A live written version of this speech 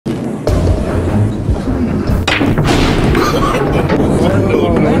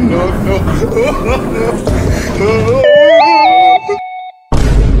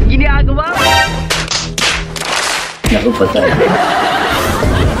Ginagawa? Naku, patay.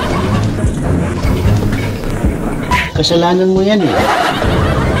 Kasalanan mo yan eh.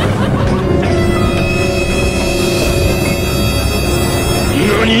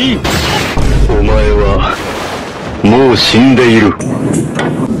 NANI?! Omae wa mou shindeiru.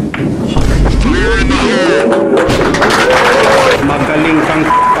 Magaling kang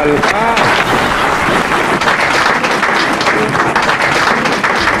k***al ka.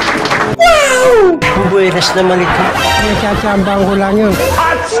 Bubuenas naman ito. Nagsasambang ko lang yun.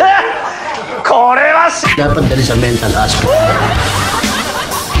 Dapat dali sa mental aspect.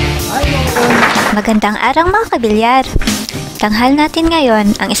 Magandang araw mga kabilyar! Tanghal natin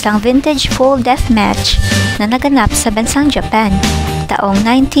ngayon ang isang vintage full deathmatch na naganap sa bansang Japan taong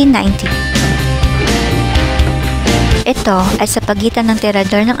 1990. Ito ay sa pagitan ng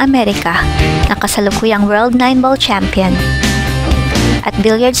tirador ng Amerika na kasalukuyang World 9-Ball Champion at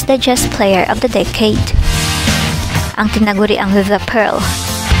Billiards Digest Player of the Decade, ang tinaguriang The Pearl,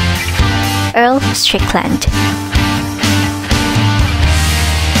 Earl Strickland.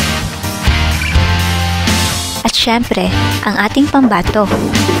 At syempre, ang ating pambato,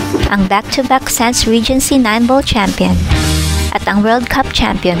 ang back-to-back Sans Regency 9-Ball Champion at ang World Cup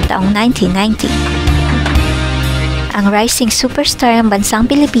Champion taong 1990. Ang rising superstar ng bansang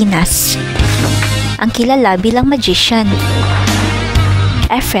Pilipinas, ang kilala bilang magician,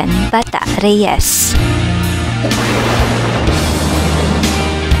 Efren "Bata" Reyes.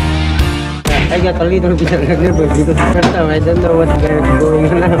 I got a little bit nervous because first time I don't know what's going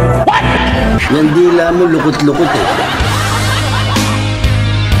on now. Yung dila mo lukot-lukot eh.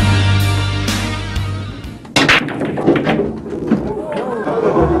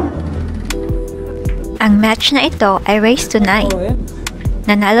 Ang match na ito ay race to 9.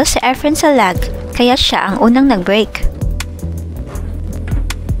 Nanalo si Efren sa lag, kaya siya ang unang nag-break.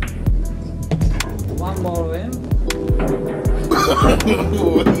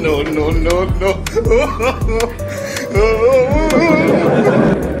 No.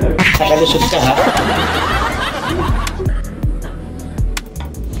 Nakalusot ka ha?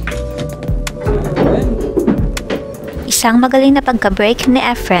 Isang magaling na pagka-break ni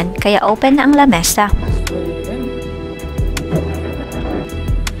Efren kaya open na ang lamesa.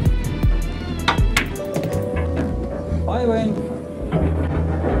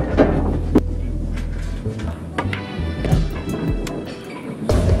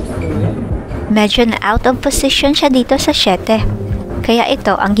 Medyo na out of position siya dito sa 7, kaya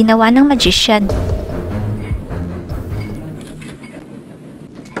ito ang ginawa ng magician.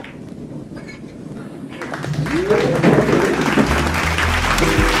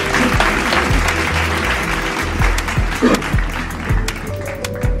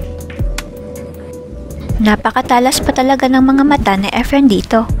 Napakatalas pa talaga ng mga mata ni Efren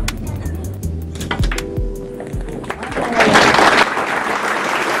dito.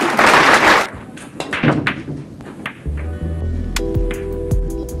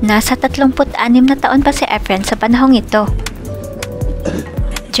 Nasa 36 na taon pa si Efren sa panahong ito.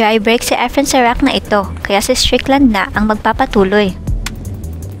 Dry break si Efren sa rack na ito, kaya si Strickland na ang magpapatuloy.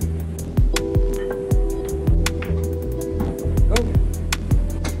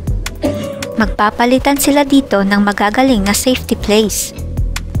 Magpapalitan sila dito ng magagaling na safety plays.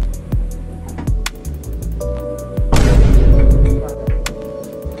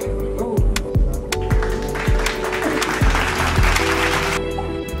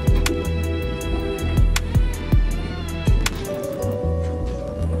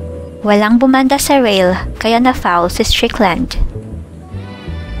 Walang bumanda sa rail, kaya na-foul si Strickland.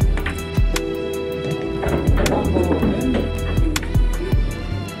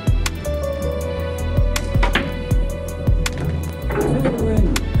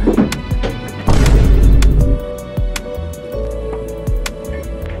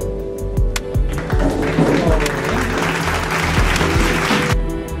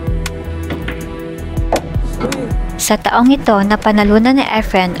 Sa taong ito, napanalunan ni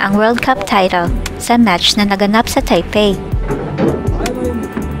Efren ang World Cup title sa match na naganap sa Taipei.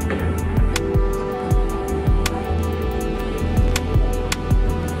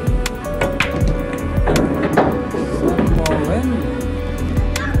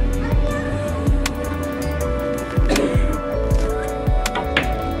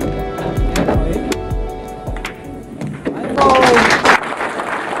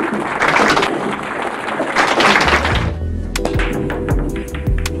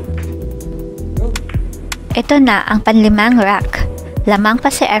 Ito na ang panlimang rack. Lamang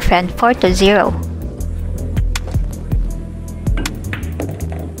pa si Efren 4-0.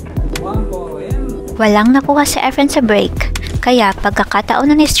 Walang nakuha si Efren sa break, kaya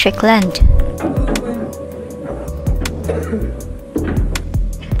pagkakataon na ni Strickland.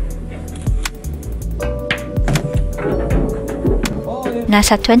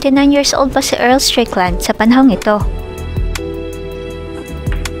 Nasa 29 years old pa si Earl Strickland sa panahong ito.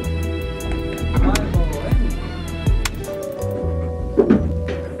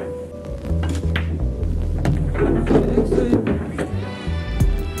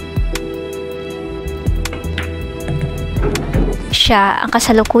 Siya ang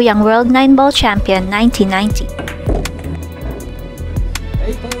kasalukuyang World 9-Ball Champion 1990.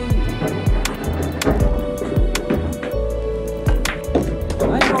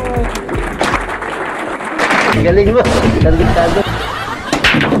 Galing mo. Talentadong.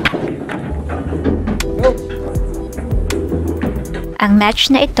 Ang match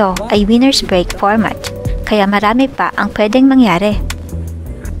na ito ay winner's break format, kaya marami pa ang pwedeng mangyari.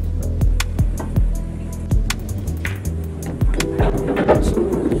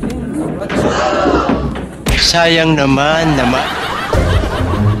 Sayang naman.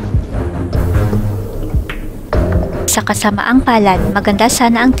 Sa kasamaang palad, maganda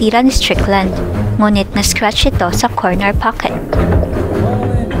sana ang tira ni Strickland, ngunit na-scratch ito sa corner pocket.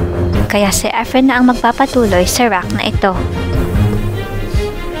 Kaya si Efren na ang magpapatuloy sa rack na ito.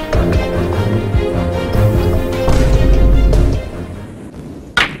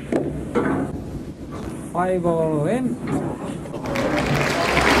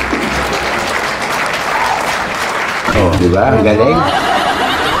 Oh, di ba? Galing.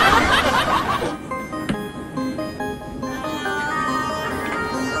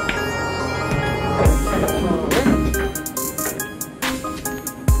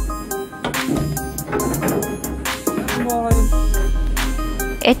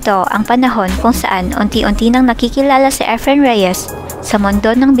 Ito ang panahon kung saan unti-unti nang nakikilala si Efren Reyes sa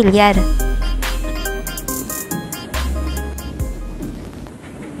mundo ng bilyar.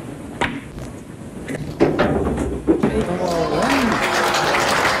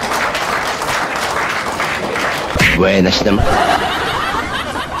 Buenas naman.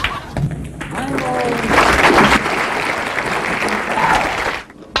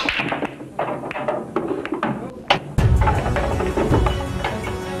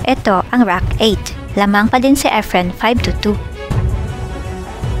 Ito ang rack 8. Lamang pa din si Efren 5-2.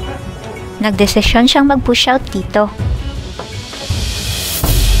 Nagdesisyon siyang mag-push out dito.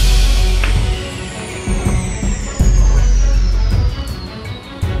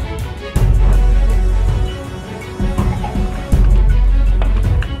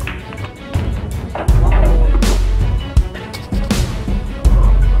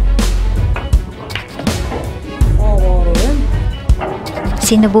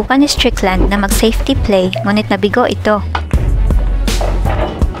 Sinubukan ni Strickland na mag-safety play, ngunit nabigo ito.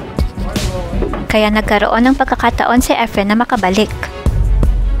 Kaya nagkaroon ng pagkakataon si Efren na makabalik.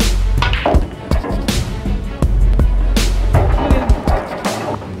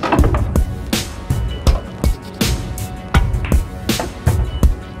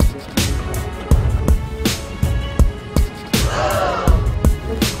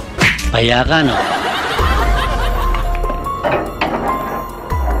 Payakan, no?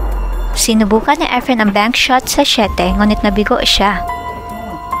 Sinubukan ni Efren ang bank shot sa 7, ngunit nabigo siya.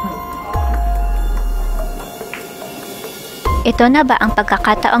 Ito na ba ang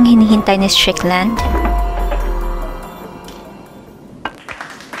pagkakataong hinihintay ni Strickland?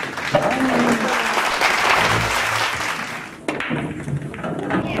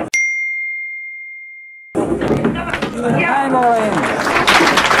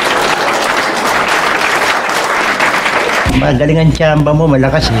 Magaling ang tsamba mo,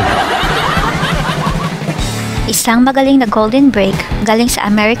 malakas eh. Isang magaling na golden break galing sa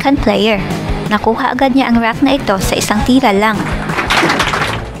American player. Nakuha agad niya ang rack na ito sa isang tira lang.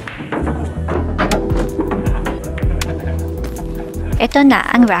 Ito na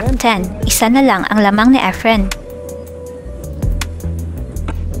ang rack 10. Isa na lang ang lamang ni Efren.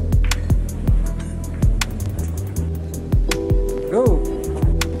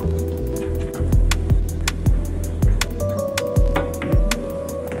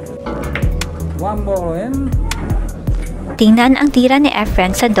 Tingnan ang tira ni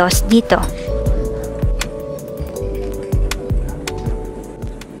Efren sa dos dito.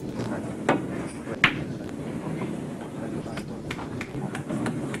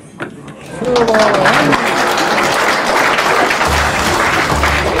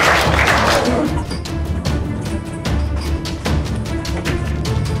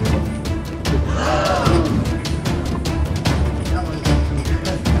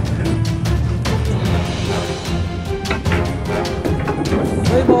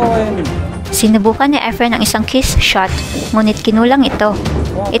 Sinubukan ni Efren ang isang kiss shot, ngunit kinulang ito.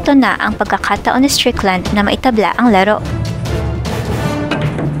 Ito na ang pagkakataon ni Strickland na maitabla ang laro.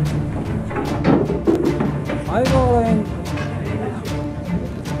 Eyeballing.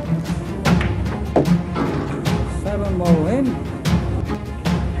 7 ball in.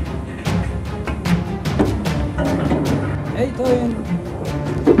 8 in.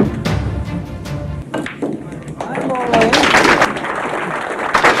 Eyeballing.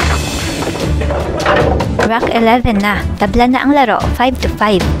 Rack 11 na, tabla na ang laro,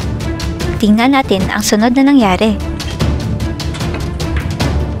 5-5. Tingnan natin ang sunod na nangyari.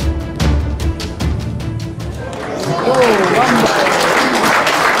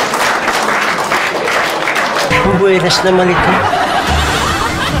 Bubuenas naman ito.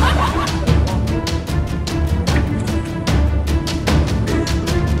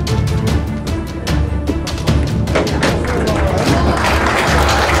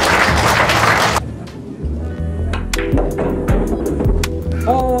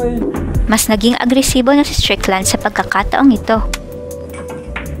 Mas naging agresibo na si Strickland sa pagkakataong ito.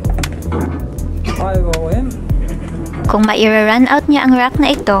 Kung maira-run out niya ang rack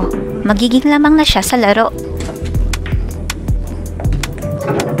na ito, magiging lamang na siya sa laro.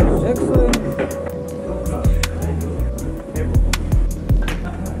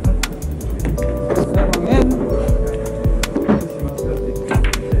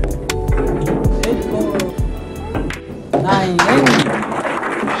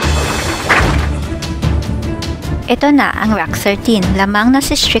 Ito na ang rack 13, lamang na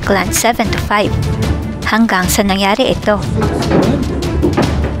si Strickland 7-5. Hanggang sa nangyari ito.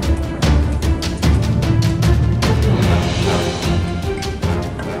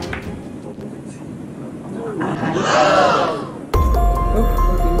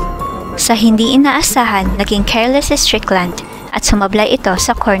 Sa hindi inaasahan, naging careless si Strickland at sumablay ito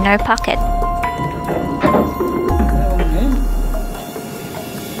sa corner pocket.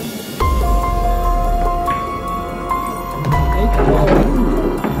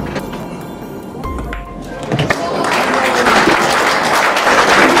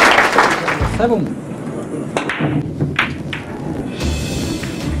 Boom.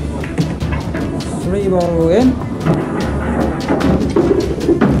 3 ball in.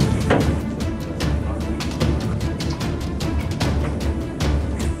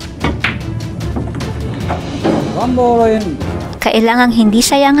 One ball in. Kailangang hindi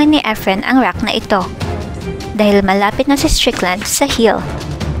sayangan ni Efren ang rack na ito dahil malapit na si Strickland sa heel.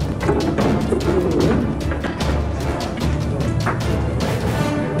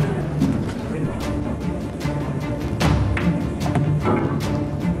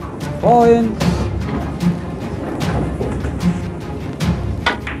 Point.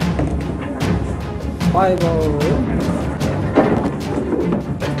 Five ball in.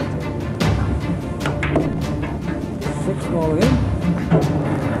 Six ball in.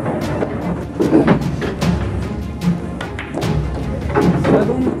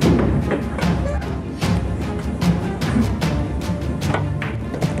 Seven.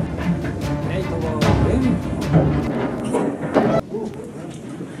 Eight ball in.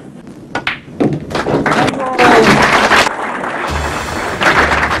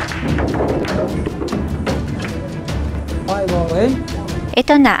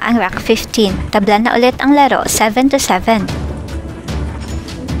 Ito na ang rack 15. Tabla na ulit ang laro, 7-7.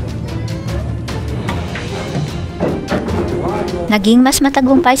 Naging mas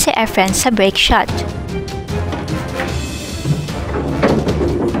matagumpay si Efren sa break shot.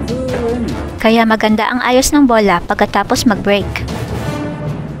 Kaya maganda ang ayos ng bola pagkatapos mag-break.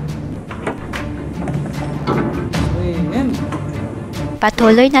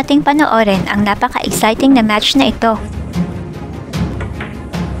 Patuloy nating panoorin ang napaka-exciting na match na ito.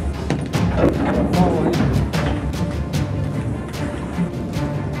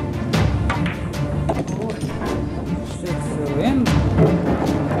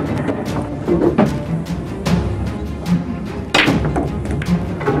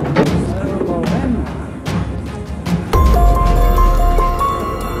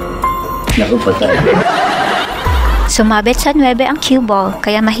 Naku, patay. Sumabit sa 9 ang cue ball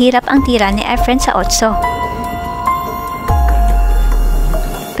kaya mahirap ang tira ni Efren sa 8.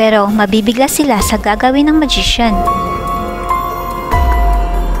 Pero mabibigla sila sa gagawin ng magician.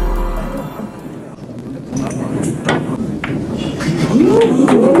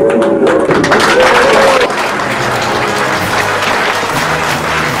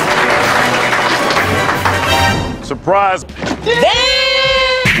 Surprise!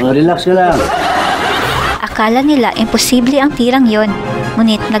 Relax ka lang. Akala nila imposible ang tirang yon,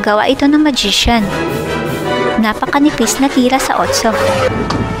 ngunit nagawa ito ng magician. Napakanipis na tira sa 8.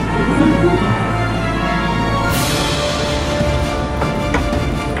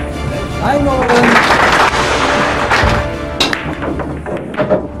 Ay mo.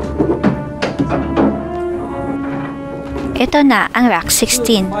 Ito na ang rack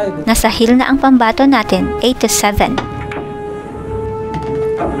 16. Nasa heel na ang pambato natin, 8 to 7.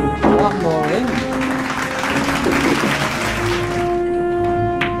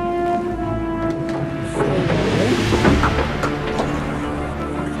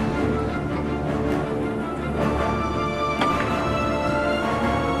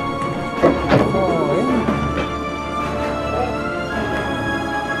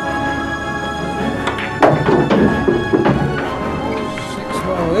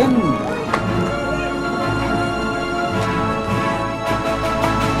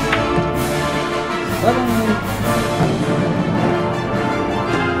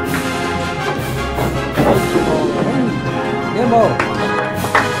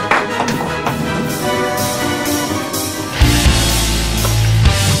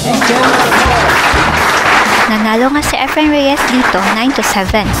 Nanalo nga si Efren Reyes dito 9 to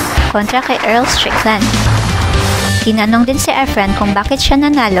 7 kontra kay Earl Strickland. Tinanong din si Efren kung bakit siya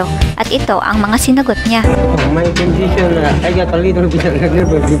nanalo at ito ang mga sinagot niya. My condition, I got a little bit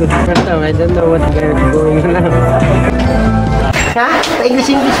nervous because first time I don't know what's going on. Ha?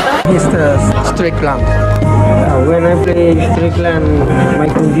 Pa-English pa? Yes, strict lang. When I play Strickland, my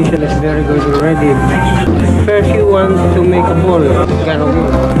condition is very good already. First you want to make a ball, kind of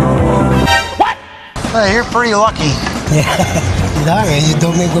good. Well, you're pretty lucky. Yeah. You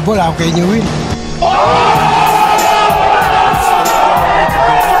don't make the ball, how can you win?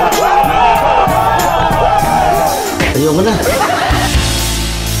 Ayoko na.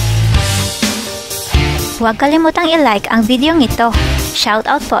 Huwag kalimutang i-like ang video ito.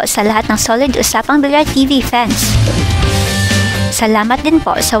 Shoutout po sa lahat ng Solid Usapang Bilyar TV fans. Salamat din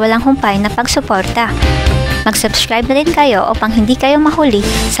po sa walang humpay na pagsuporta. Mag-subscribe na rin kayo upang hindi kayo mahuli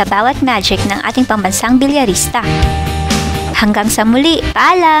sa bawat magic ng ating pambansang bilyarista. Hanggang sa muli,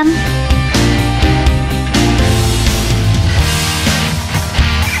 paalam!